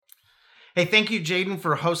Hey, thank you, Jaden,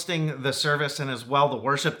 for hosting the service and as well the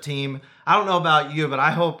worship team. I don't know about you, but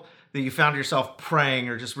I hope that you found yourself praying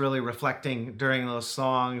or just really reflecting during those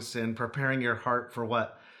songs and preparing your heart for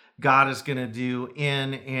what God is going to do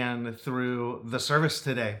in and through the service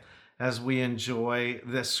today as we enjoy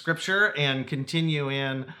this scripture and continue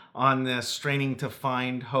in on this Straining to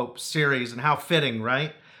Find Hope series. And how fitting,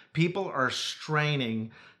 right? People are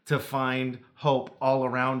straining to find hope all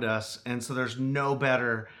around us. And so there's no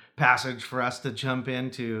better passage for us to jump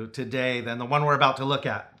into today than the one we're about to look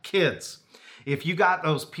at. Kids, if you got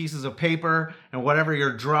those pieces of paper and whatever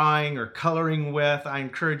you're drawing or coloring with, I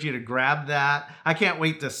encourage you to grab that. I can't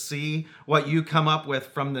wait to see what you come up with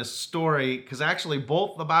from this story, because actually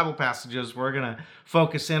both the Bible passages we're going to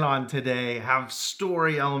focus in on today have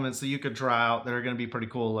story elements that you could draw out that are going to be pretty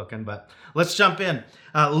cool looking. But let's jump in.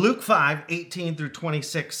 Luke 5:18 through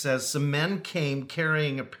 26 says, some men came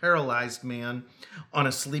carrying a paralyzed man on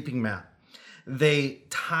a sleeping mat. They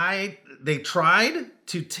tried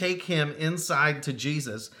to take him inside to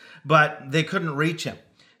Jesus, but they couldn't reach him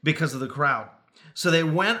because of the crowd. So they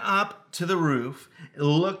went up to the roof,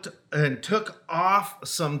 looked and took off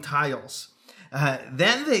some tiles.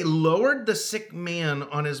 Then they lowered the sick man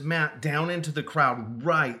on his mat down into the crowd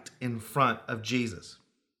right in front of Jesus.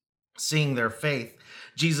 Seeing their faith,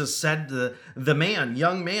 Jesus said to the man,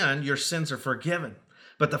 young man, your sins are forgiven.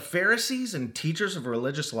 But the Pharisees and teachers of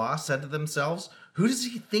religious law said to themselves, who does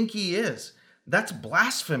he think he is? That's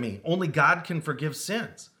blasphemy. Only God can forgive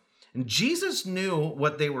sins. And Jesus knew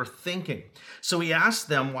what they were thinking. So he asked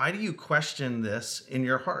them, why do you question this in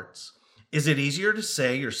your hearts? Is it easier to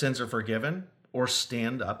say your sins are forgiven or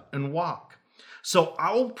stand up and walk? So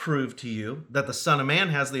I'll prove to you that the Son of Man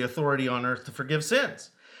has the authority on earth to forgive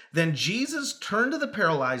sins. Then Jesus turned to the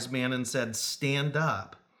paralyzed man and said, stand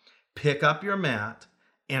up, pick up your mat,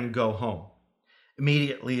 and go home.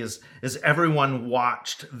 Immediately, as everyone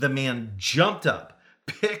watched, the man jumped up,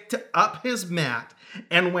 picked up his mat,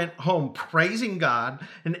 and went home praising God,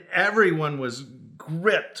 and everyone was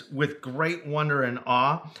gripped with great wonder and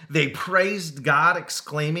awe. They praised God,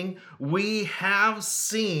 exclaiming, we have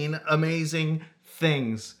seen amazing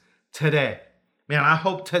things today. Man, I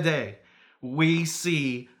hope today we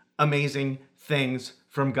see amazing things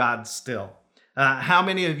from God still. How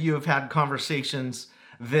many of you have had conversations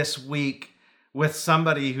this week with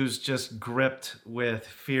somebody who's just gripped with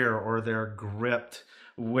fear, or they're gripped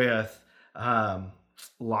with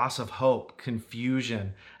loss of hope,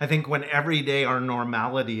 confusion? I think when every day our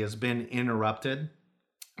normality has been interrupted,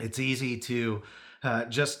 it's easy to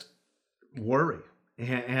just worry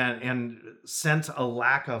and sense a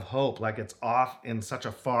lack of hope, like it's off in such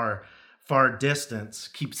a far distance.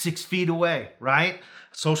 Keep 6 feet away, right?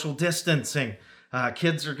 Social distancing.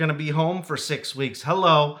 Kids are going to be home for 6 weeks.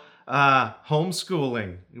 Hello,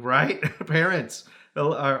 homeschooling, right? Parents,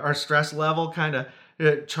 our stress level kind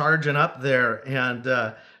of charging up there,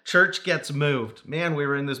 and church gets moved. Man, we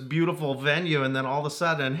were in this beautiful venue, and then all of a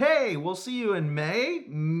sudden, hey, we'll see you in May,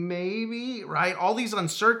 maybe, right? All these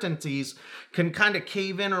uncertainties can kind of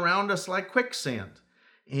cave in around us like quicksand.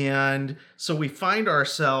 And so we find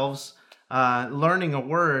ourselves learning a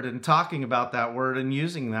word and talking about that word and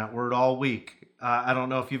using that word all week. I don't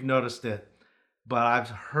know if you've noticed it, but I've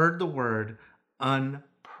heard the word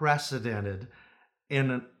unprecedented in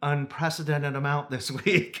an unprecedented amount this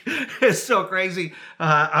week. It's so crazy.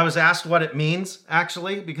 I was asked what it means,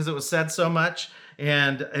 actually, because it was said so much,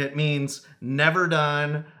 and it means never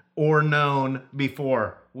done or known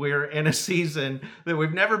before. We're in a season that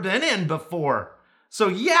we've never been in before. So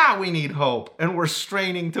yeah, we need hope, and we're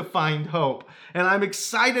straining to find hope. And I'm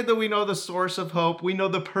excited that we know the source of hope. We know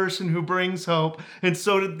the person who brings hope. And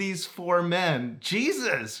so did these 4 men.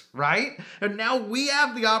 Jesus, right? And now we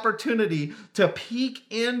have the opportunity to peek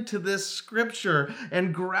into this scripture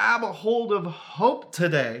and grab a hold of hope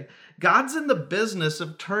today. God's in the business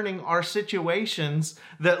of turning our situations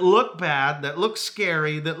that look bad, that look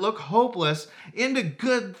scary, that look hopeless into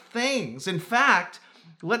good things. In fact,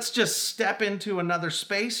 let's just step into another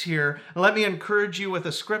space here. Let me encourage you with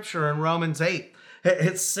a scripture in Romans 8.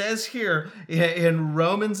 It says here in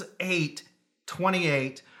Romans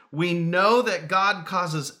 8:28, we know that God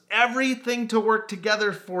causes everything to work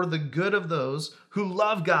together for the good of those who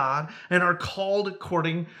love God and are called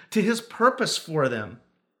according to his purpose for them.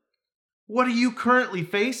 What are you currently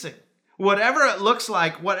facing? Whatever it looks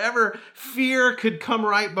like, whatever fear could come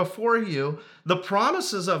right before you, the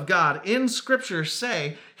promises of God in Scripture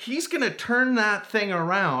say he's going to turn that thing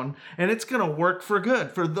around, and it's going to work for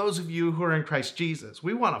good for those of you who are in Christ Jesus.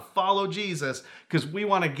 We want to follow Jesus because we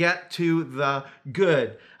want to get to the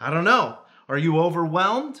good. I don't know. Are you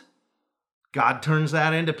overwhelmed? God turns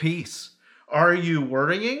that into peace. Are you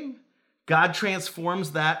worrying? God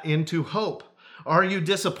transforms that into hope. Are you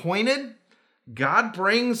disappointed? God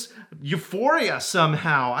brings euphoria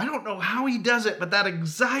somehow. I don't know how he does it, but that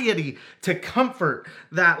anxiety to comfort,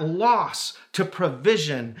 that loss to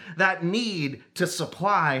provision, that need to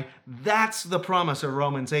supply, that's the promise of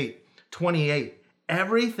Romans 8:28.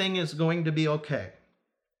 Everything is going to be okay.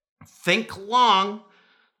 Think long.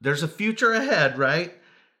 There's a future ahead, right?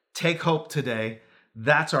 Take hope today.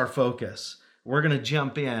 That's our focus. We're going to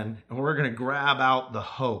jump in and we're going to grab out the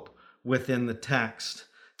hope within the text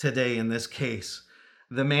today. In this case,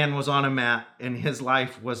 the man was on a mat and his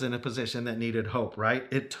life was in a position that needed hope, right?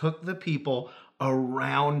 It took the people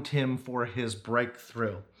around him for his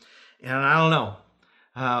breakthrough. And I don't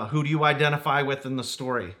know, who do you identify with in the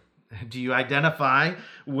story? Do you identify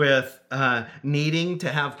with needing to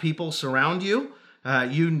have people surround you?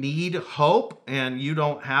 You need hope and you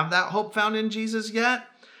don't have that hope found in Jesus yet?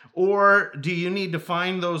 Or do you need to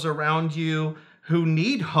find those around you who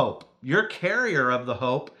need hope? You're carrier of the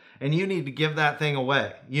hope and you need to give that thing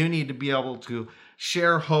away. You need to be able to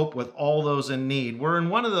share hope with all those in need. We're in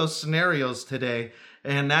one of those scenarios today,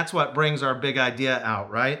 and that's what brings our big idea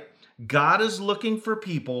out, right? God is looking for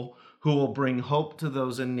people who will bring hope to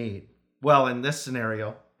those in need. Well, in this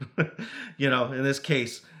scenario, in this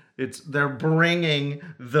case, they're bringing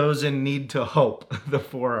those in need to hope. The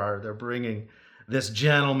four are. They're bringing this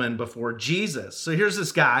gentleman before Jesus. So here's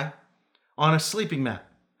this guy on a sleeping mat.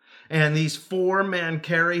 And these four men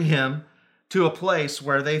carry him to a place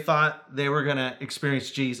where they thought they were going to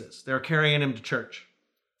experience Jesus. They're carrying him to church.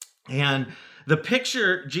 And the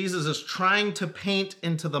picture Jesus is trying to paint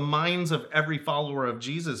into the minds of every follower of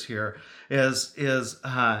Jesus here is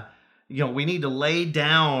we need to lay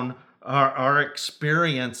down our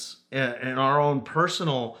experience and our own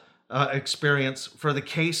personal experience for the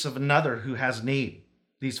case of another who has need.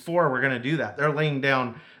 These four were going to do that. They're laying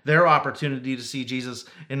down their opportunity to see Jesus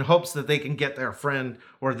in hopes that they can get their friend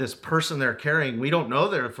or this person they're carrying. We don't know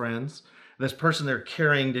their friends. This person they're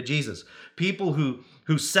carrying to Jesus. People who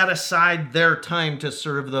set aside their time to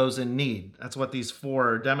serve those in need. That's what these four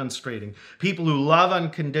are demonstrating. People who love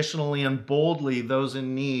unconditionally and boldly those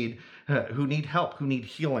in need, who need help, who need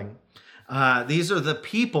healing. These are the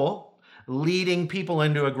people leading people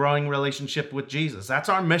into a growing relationship with Jesus. That's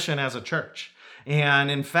our mission as a church. And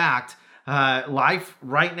in fact, life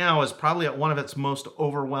right now is probably at one of its most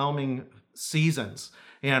overwhelming seasons.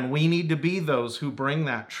 And we need to be those who bring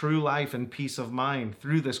that true life and peace of mind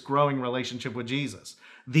through this growing relationship with Jesus.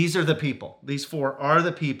 These are the people. These four are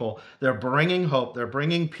the people. They're bringing hope. They're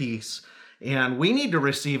bringing peace. And we need to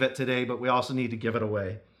receive it today, but we also need to give it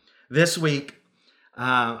away. This week,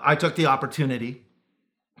 I took the opportunity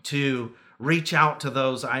to reach out to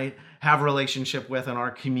those I have a relationship with in our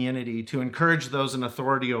community, to encourage those in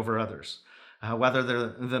authority over others. Whether they're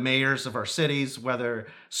the mayors of our cities, whether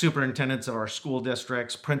superintendents of our school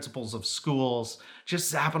districts, principals of schools,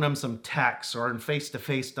 just zapping them some texts or in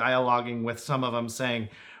face-to-face dialoguing with some of them saying,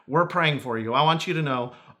 we're praying for you. I want you to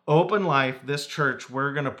know, Open Life, this church,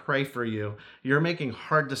 we're going to pray for you. You're making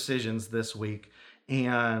hard decisions this week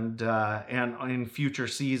and in future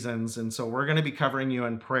seasons. And so we're going to be covering you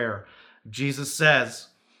in prayer. Jesus says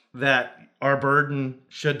that our burden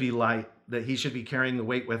should be light, that he should be carrying the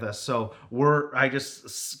weight with us. So I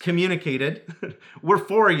just communicated, we're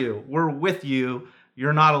for you, we're with you,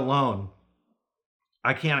 you're not alone.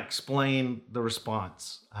 I can't explain the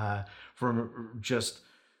response from just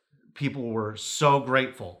people were so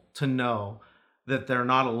grateful to know that they're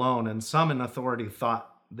not alone. And some in authority thought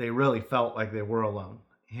they really felt like they were alone.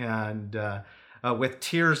 And with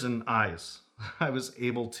tears in eyes, I was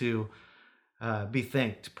able to be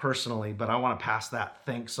thanked personally, but I want to pass that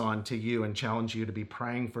thanks on to you and challenge you to be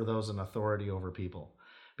praying for those in authority over people,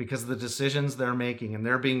 because the decisions they're making and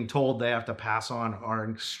they're being told they have to pass on are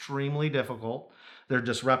extremely difficult. They're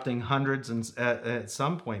disrupting hundreds and at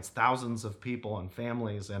some points thousands of people and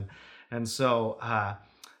families. And so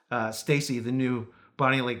Stacy, the new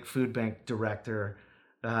Bonnie Lake Food Bank director,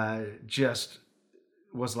 just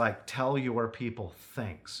was like, tell your people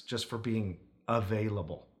thanks just for being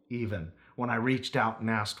available, even when I reached out and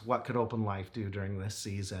asked what could Open Life do during this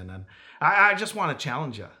season. And I just want to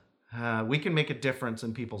challenge you. We can make a difference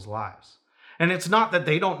in people's lives. And it's not that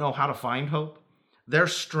they don't know how to find hope. They're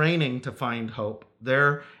straining to find hope.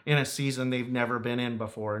 They're in a season they've never been in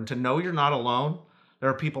before. And to know you're not alone, there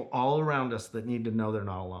are people all around us that need to know they're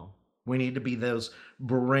not alone. We need to be those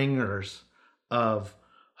bringers of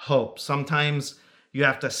hope. Sometimes you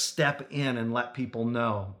have to step in and let people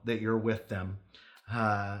know that you're with them.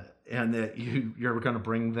 And that you're going to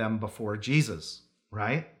bring them before Jesus,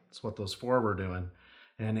 right? That's what those four were doing.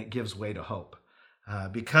 and it gives way to hope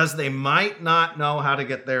because they might not know how to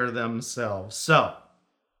get there themselves. So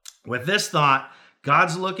with this thought,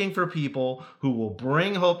 God's looking for people who will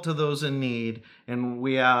bring hope to those in need. And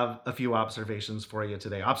we have a few observations for you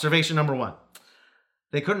today. Observation number 1,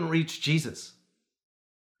 they couldn't reach Jesus.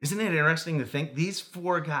 Isn't it interesting to think these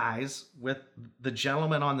 4 guys with the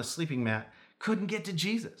gentleman on the sleeping mat couldn't get to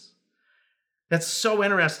Jesus? That's so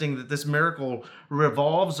interesting that this miracle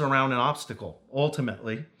revolves around an obstacle,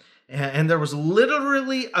 ultimately. And there was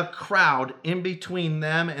literally a crowd in between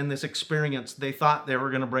them and this experience they thought they were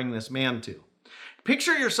going to bring this man to.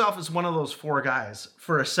 Picture yourself as one of those 4 guys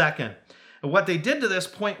for a second. And what they did to this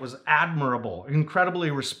point was admirable, incredibly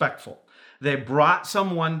respectful. They brought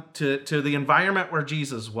someone to the environment where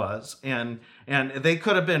Jesus was, and they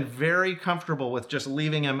could have been very comfortable with just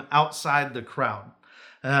leaving him outside the crowd.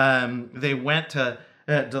 They went to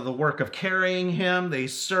the work of carrying him. They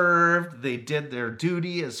served. They did their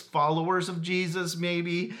duty as followers of Jesus,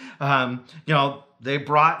 maybe. They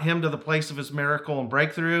brought him to the place of his miracle and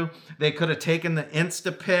breakthrough. They could have taken the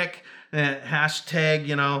Instapic, hashtag,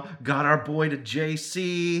 got our boy to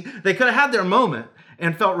JC. They could have had their moment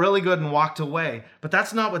and felt really good and walked away. But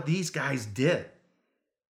that's not what these guys did.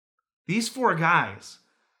 These 4 guys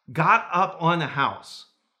got up on the house,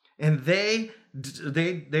 and they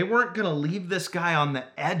weren't going to leave this guy on the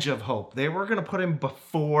edge of hope. They were going to put him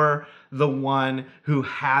before the one who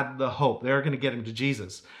had the hope. They were going to get him to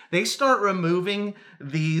Jesus. They start removing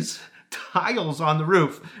these tiles on the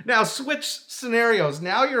roof. Now switch scenarios.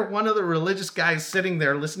 Now you're one of the religious guys sitting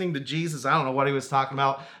there listening to Jesus. I don't know what he was talking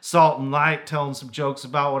about. Salt and light, telling some jokes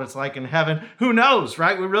about what it's like in heaven. Who knows,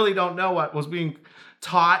 right? We really don't know what was being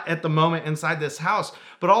taught at the moment inside this house.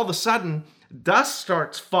 But all of a sudden, dust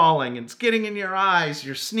starts falling. It's getting in your eyes.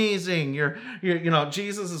 You're sneezing.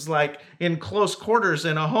 Jesus is like in close quarters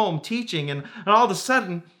in a home teaching. And all of a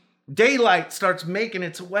sudden, daylight starts making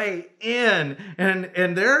its way in.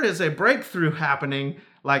 And there is a breakthrough happening,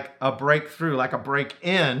 like a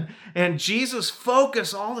break-in. And Jesus'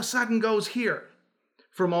 focus all of a sudden goes here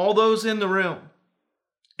from all those in the room.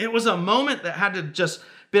 It was a moment that had to just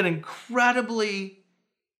been incredibly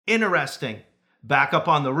interesting. Back up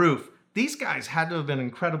on the roof, these guys had to have been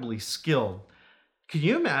incredibly skilled. Can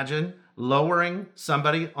you imagine lowering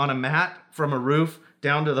somebody on a mat from a roof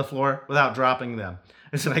down to the floor without dropping them?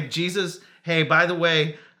 It's like, Jesus, hey, by the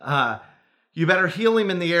way, you better heal him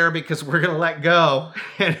in the air because we're going to let go.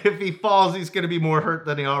 And if he falls, he's going to be more hurt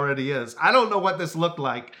than he already is. I don't know what this looked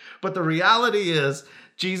like, but the reality is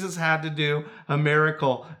Jesus had to do a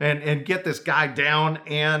miracle and get this guy down,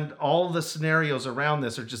 and all the scenarios around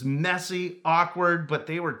this are just messy, awkward, but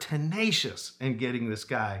they were tenacious in getting this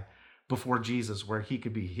guy before Jesus where he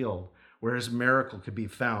could be healed, where his miracle could be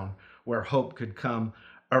found, where hope could come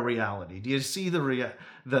a reality. Do you see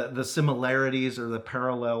the similarities or the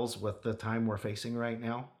parallels with the time we're facing right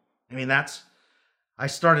now? I mean, I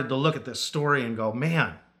started to look at this story and go,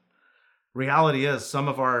 man, reality is some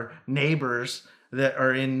of our neighbors that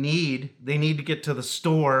are in need, they need to get to the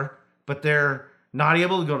store, but they're not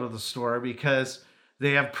able to go to the store because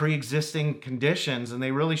they have pre-existing conditions and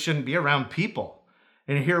they really shouldn't be around people.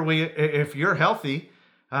 And if you're healthy,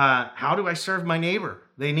 how do I serve my neighbor?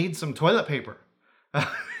 They need some toilet paper.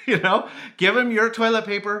 Give them your toilet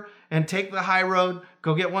paper and take the high road.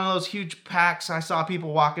 Go get one of those huge packs. I saw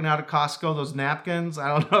people walking out of Costco, those napkins. I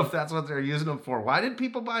don't know if that's what they're using them for. Why did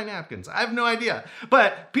people buy napkins? I have no idea.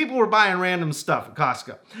 But people were buying random stuff at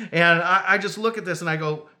Costco. And I just look at this and I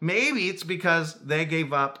go, maybe it's because they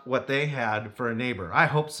gave up what they had for a neighbor. I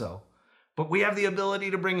hope so. But we have the ability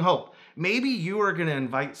to bring hope. Maybe you are going to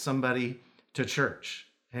invite somebody to church.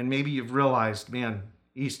 And maybe you've realized, man,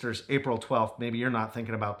 Easter's April 12th. Maybe you're not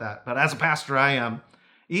thinking about that. But as a pastor, I am.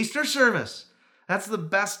 Easter service. That's the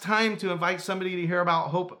best time to invite somebody to hear about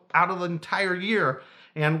hope out of the entire year.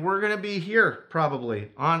 And we're going to be here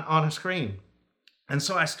probably on a screen. And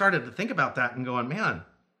so I started to think about that and going, man,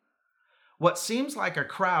 what seems like a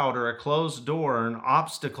crowd or a closed door or an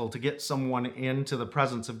obstacle to get someone into the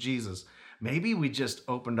presence of Jesus, maybe we just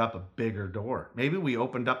opened up a bigger door. Maybe we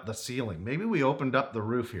opened up the ceiling. Maybe we opened up the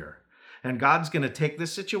roof here. And God's going to take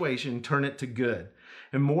this situation, turn it to good.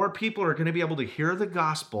 And more people are going to be able to hear the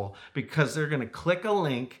gospel because they're going to click a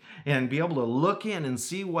link and be able to look in and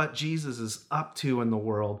see what Jesus is up to in the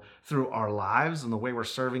world through our lives and the way we're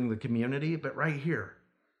serving the community, but right here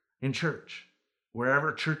in church,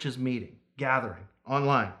 wherever church is meeting, gathering,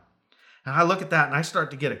 online. And I look at that and I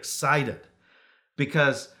start to get excited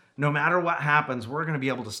because no matter what happens, we're going to be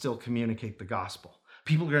able to still communicate the gospel.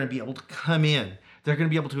 People are going to be able to come in. They're going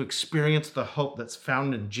to be able to experience the hope that's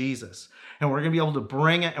found in Jesus. And we're going to be able to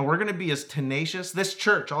bring it, and we're going to be as tenacious. This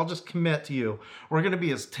church, I'll just commit to you, we're going to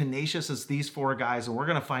be as tenacious as these four guys, and we're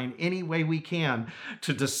going to find any way we can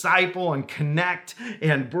to disciple and connect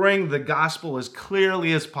and bring the gospel as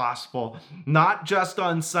clearly as possible, not just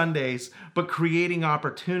on Sundays, but creating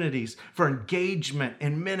opportunities for engagement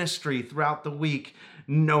and ministry throughout the week,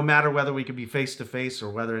 no matter whether we can be face-to-face or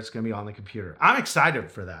whether it's going to be on the computer. I'm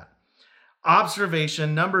excited for that.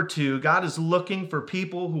 Observation number 2, God is looking for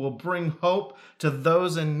people who will bring hope to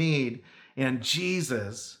those in need. And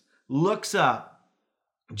Jesus looks up.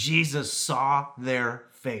 Jesus saw their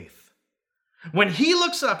faith. When he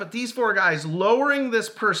looks up at these four guys lowering this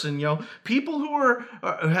person, people who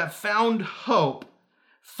have found hope,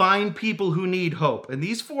 find people who need hope. And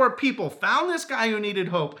these four people found this guy who needed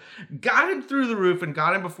hope, got him through the roof and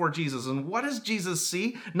got him before Jesus. And what does Jesus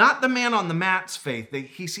see? Not the man on the mat's faith.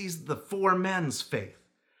 He sees the four men's faith.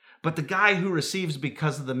 But the guy who receives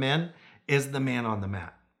because of the men is the man on the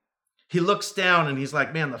mat. He looks down and he's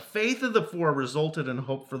like, man, the faith of the four resulted in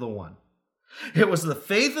hope for the one. It was the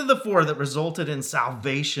faith of the four that resulted in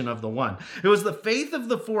salvation of the one. It was the faith of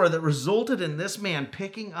the four that resulted in this man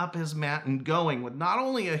picking up his mat and going with not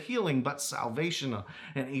only a healing, but salvation.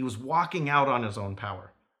 And he was walking out on his own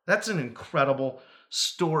power. That's an incredible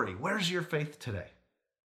story. Where's your faith today?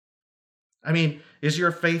 I mean, is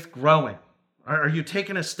your faith growing? Are you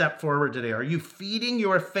taking a step forward today? Are you feeding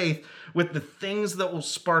your faith with the things that will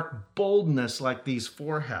spark boldness like these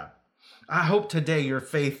four had? I hope today your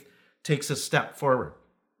faith takes a step forward.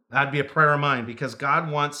 That'd be a prayer of mine, because God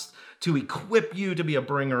wants to equip you to be a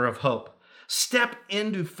bringer of hope. Step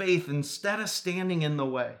into faith instead of standing in the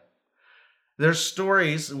way. There's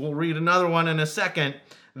stories, we'll read another one in a second,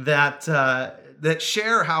 that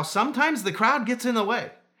share how sometimes the crowd gets in the way.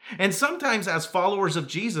 And sometimes as followers of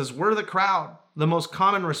Jesus, we're the crowd. The most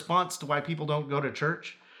common response to why people don't go to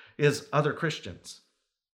church is other Christians.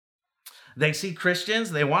 They see Christians,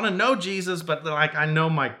 they want to know Jesus, but they're like, I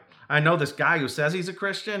know this guy who says he's a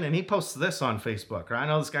Christian and he posts this on Facebook. Or I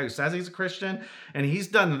know this guy who says he's a Christian and he's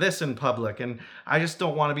done this in public, and I just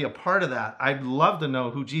don't want to be a part of that. I'd love to know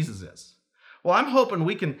who Jesus is. Well, I'm hoping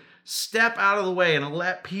we can step out of the way and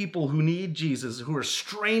let people who need Jesus, who are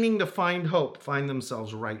straining to find hope, find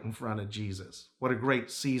themselves right in front of Jesus. What a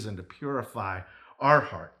great season to purify our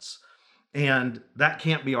hearts. And that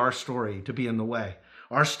can't be our story, to be in the way.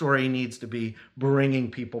 Our story needs to be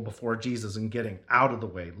bringing people before Jesus and getting out of the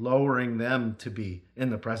way, lowering them to be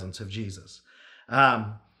in the presence of Jesus.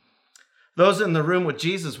 Those in the room with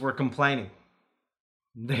Jesus were complaining.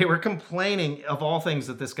 They were complaining of all things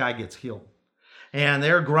that this guy gets healed. And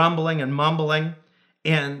they're grumbling and mumbling.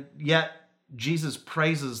 And yet Jesus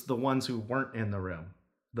praises the ones who weren't in the room,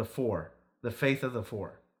 the four, the faith of the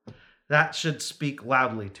four. That should speak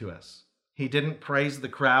loudly to us. He didn't praise the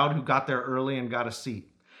crowd who got there early and got a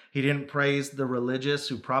seat. He didn't praise the religious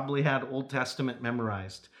who probably had Old Testament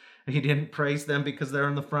memorized. He didn't praise them because they're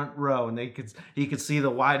in the front row and he could see the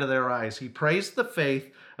white of their eyes. He praised the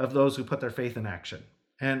faith of those who put their faith in action.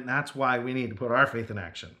 And that's why we need to put our faith in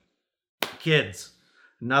action. Kids,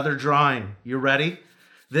 another drawing. You ready?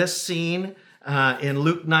 This scene in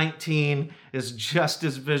Luke 19 is just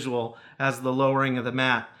as visual as the lowering of the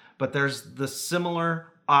mat, but there's the similar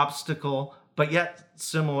obstacle, but yet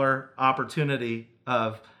similar opportunity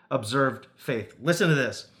of observed faith. Listen to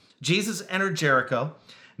this. Jesus entered Jericho,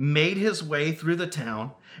 made his way through the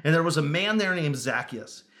town, and there was a man there named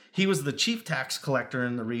Zacchaeus. He was the chief tax collector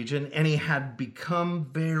in the region, and he had become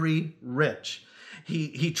very rich.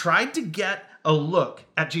 He tried to get a look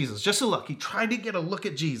at Jesus, just a look. He tried to get a look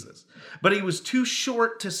at Jesus, but he was too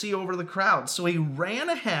short to see over the crowd. So he ran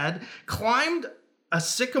ahead, climbed a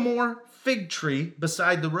sycamore fig tree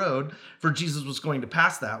beside the road, for Jesus was going to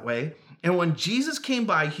pass that way. And when Jesus came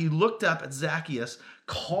by, he looked up at Zacchaeus,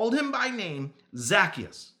 called him by name.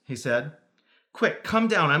 Zacchaeus, he said, quick, come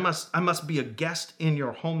down. I must be a guest in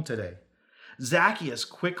your home today. Zacchaeus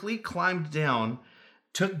quickly climbed down,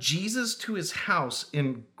 took Jesus to his house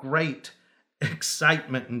in great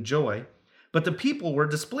excitement and joy, but the people were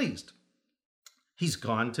displeased. He's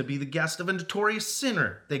gone to be the guest of a notorious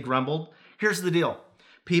sinner, they grumbled. Here's the deal.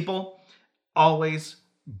 People always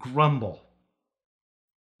grumble.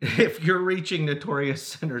 If you're reaching notorious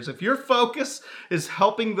sinners, if your focus is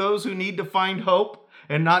helping those who need to find hope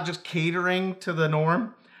and not just catering to the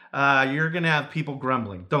norm, you're going to have people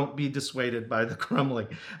grumbling. Don't be dissuaded by the grumbling.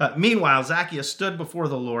 Meanwhile, Zacchaeus stood before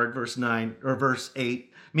the Lord, verse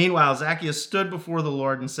 8. Meanwhile, Zacchaeus stood before the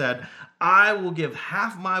Lord and said, I will give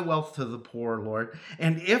half my wealth to the poor, Lord.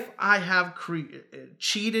 And if I have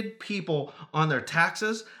cheated people on their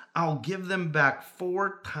taxes, I'll give them back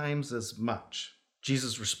 4 times as much.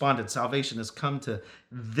 Jesus responded, salvation has come to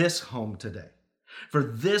this home today. For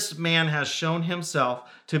this man has shown himself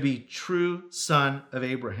to be true son of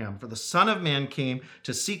Abraham. For the Son of Man came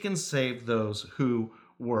to seek and save those who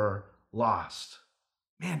were lost.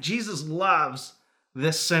 Man, Jesus loves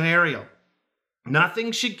this scenario.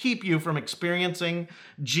 Nothing should keep you from experiencing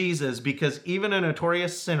Jesus, because even a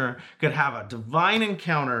notorious sinner could have a divine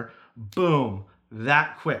encounter, boom,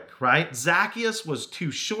 that quick, right? Zacchaeus was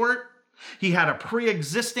too short. He had a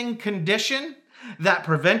pre-existing condition that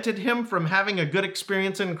prevented him from having a good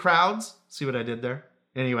experience in crowds. See what I did there?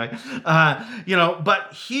 Anyway,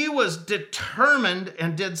 but he was determined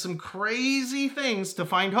and did some crazy things to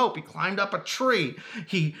find hope. He climbed up a tree.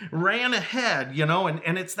 He ran ahead,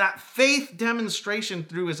 and it's that faith demonstration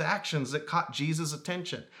through his actions that caught Jesus'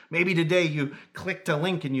 attention. Maybe today you clicked a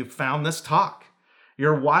link and you found this talk.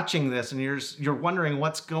 You're watching this and you're wondering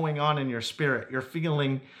what's going on in your spirit. You're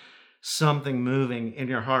feeling something moving in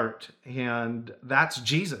your heart, and that's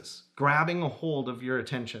Jesus grabbing a hold of your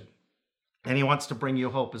attention. And he wants to bring you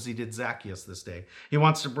hope as he did Zacchaeus this day. He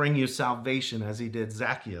wants to bring you salvation as he did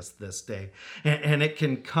Zacchaeus this day. And it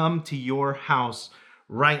can come to your house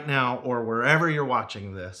right now or wherever you're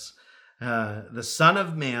watching this. The Son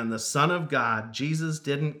of Man, the Son of God, Jesus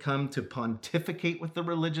didn't come to pontificate with the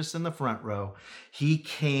religious in the front row. He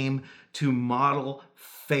came to model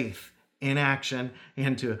faith in action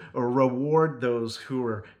and to reward those who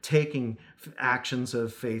are taking actions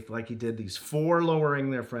of faith like he did these 4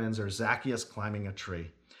 lowering their friends or Zacchaeus climbing a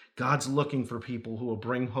tree. God's looking for people who will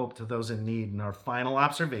bring hope to those in need. And our final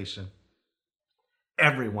observation,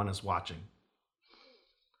 everyone is watching.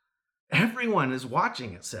 Everyone is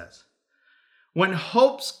watching, it says. When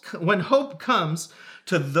hope comes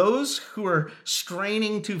to those who are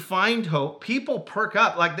straining to find hope, people perk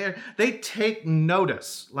up, like they take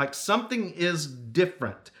notice, like something is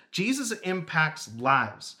different. Jesus impacts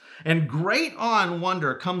lives, and great awe and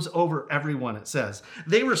wonder comes over everyone, it says.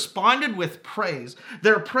 They responded with praise.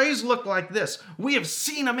 Their praise looked like this: we have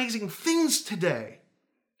seen amazing things today.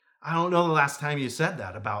 I don't know the last time you said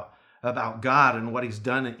that about God and what he's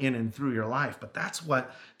done in and through your life, but that's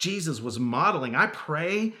what Jesus was modeling. I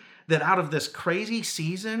pray that out of this crazy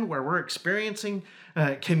season where we're experiencing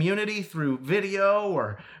community through video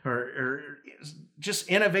or just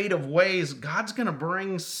innovative ways, God's going to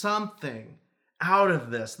bring something out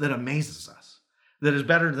of this that amazes us, that is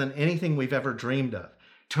better than anything we've ever dreamed of,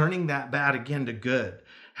 turning that bad again to good.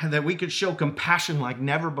 And that we could show compassion like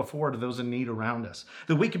never before to those in need around us.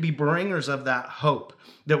 That we could be bringers of that hope.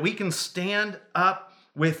 That we can stand up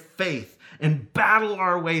with faith and battle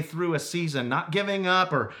our way through a season, not giving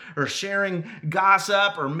up or sharing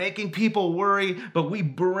gossip or making people worry, but we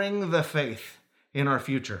bring the faith in our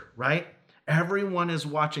future, right? Everyone is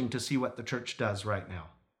watching to see what the church does right now.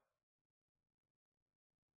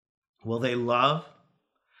 Will they love?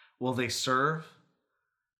 Will they serve?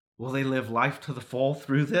 Will they live life to the full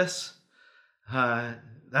through this?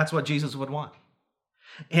 That's what Jesus would want.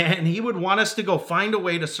 And he would want us to go find a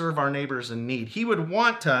way to serve our neighbors in need. He would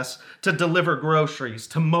want us to deliver groceries,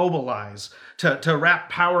 to mobilize, to wrap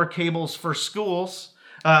power cables for schools,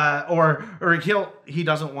 or he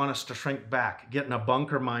doesn't want us to shrink back, get in a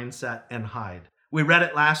bunker mindset and hide. We read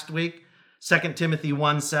it last week, 2 Timothy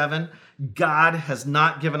 1:7. God has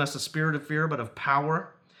not given us a spirit of fear, but of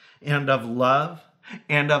power and of love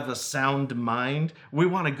and of a sound mind. We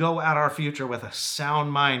want to go at our future with a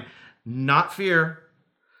sound mind, not fear,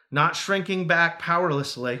 not shrinking back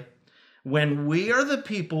powerlessly. When we are the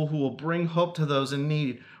people who will bring hope to those in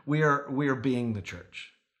need, we are being the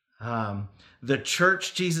church. The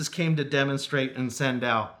church Jesus came to demonstrate and send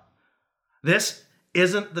out. This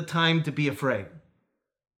isn't the time to be afraid.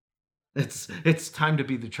 It's time to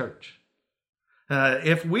be the church.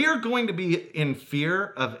 If we are going to be in fear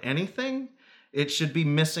of anything, it should be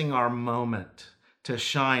missing our moment to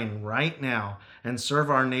shine right now and serve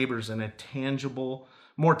our neighbors in a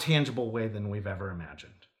more tangible way than we've ever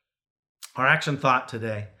imagined. Our action thought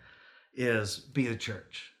today is be the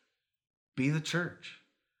church. Be the church.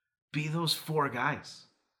 Be those 4 guys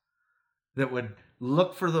that would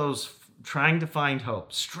look for those trying to find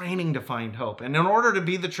hope, straining to find hope. And in order to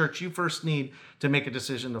be the church, you first need to make a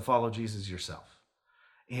decision to follow Jesus yourself.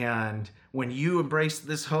 And when you embrace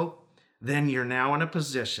this hope, then you're now in a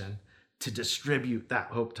position to distribute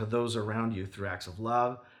that hope to those around you through acts of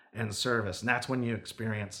love and service. And that's when you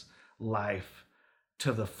experience life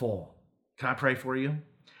to the full. Can I pray for you?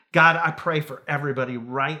 God, I pray for everybody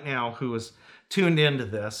right now who is tuned into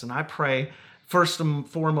this. And I pray first and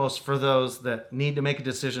foremost for those that need to make a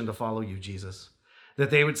decision to follow you, Jesus. that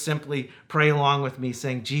they would simply pray along with me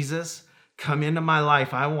saying, Jesus, come into my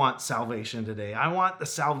life. I want salvation today. I want the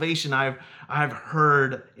salvation I've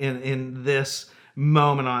heard in this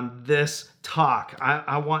moment on this talk.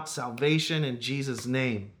 I want salvation in Jesus'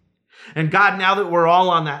 name. And God, now that we're all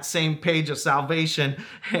on that same page of salvation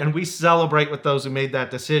and we celebrate with those who made that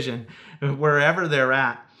decision, wherever they're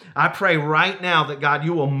at, I pray right now that God,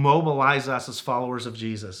 you will mobilize us as followers of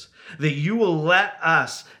Jesus, that you will let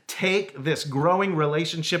us take this growing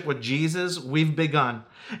relationship with Jesus we've begun,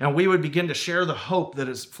 and we would begin to share the hope that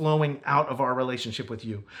is flowing out of our relationship with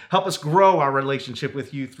you. Help us grow our relationship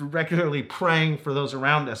with you through regularly praying for those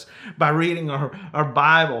around us, by reading our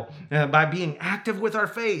Bible, by being active with our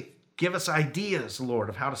faith. Give us ideas, Lord,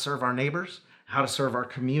 of how to serve our neighbors, how to serve our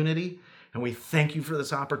community. And we thank you for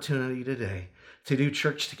this opportunity today to do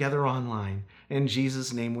church together online. In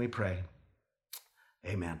Jesus' name we pray.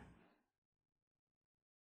 Amen.